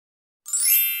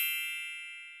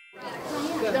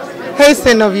Hey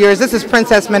Sentinel viewers, this is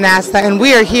Princess Manasta, and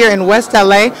we are here in West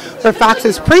LA for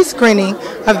Fox's pre-screening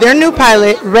of their new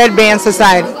pilot, Red Band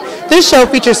Society. This show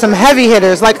features some heavy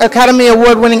hitters like Academy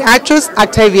Award-winning actress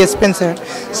Octavia Spencer.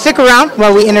 Stick around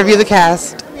while we interview the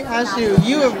cast.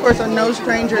 You of course are no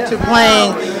stranger to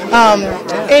playing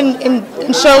in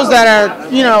shows that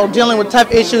are, dealing with tough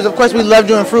issues. Of course we love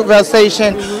doing Fruitvale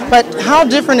Station, but how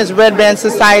different is Red Band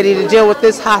Society to deal with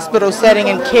this hospital setting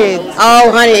and kids?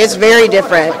 Oh honey, it's very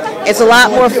different. It's a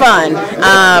lot more fun.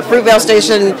 Fruitvale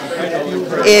Station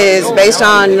is based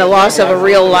on the loss of a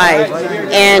real life,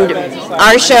 and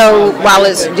our show, while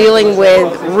it's dealing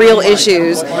with real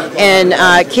issues and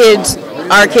our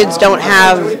kids don't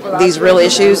have these real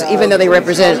issues, even though they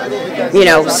represent,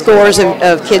 scores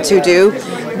of kids who do.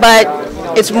 But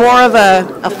it's more of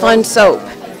a fun soap,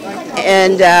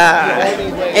 and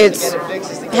it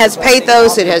has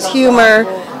pathos, it has humor,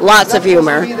 lots of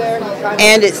humor,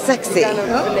 and it's sexy.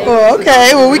 Oh,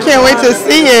 okay. Well, we can't wait to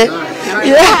see it.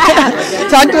 Yeah.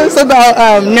 Talk to us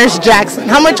about Nurse Jackson.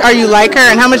 How much are you like her,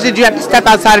 and how much did you have to step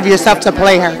outside of yourself to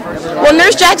play her? Well,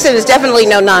 Nurse Jackson is definitely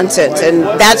no nonsense, and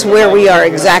that's where we are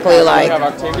exactly alike.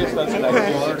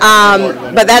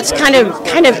 But that's kind of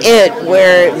it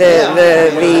where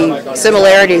the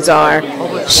similarities are.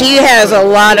 She has a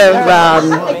lot of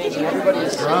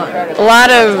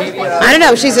I don't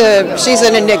know. She's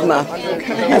an enigma.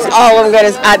 That's all I'm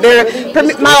gonna say.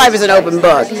 My life is an open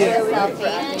book.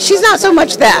 She's not so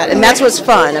much that, and that's what's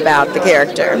fun about the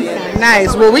character.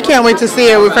 Nice. Well, we can't wait to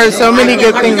see it. We've heard so many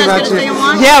good things about you.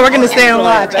 Yeah, we're going to stay and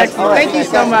watch. Excellent. Thank you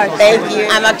so much. Thank you.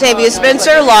 I'm Octavia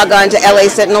Spencer. Log on to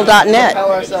lasentinel.net.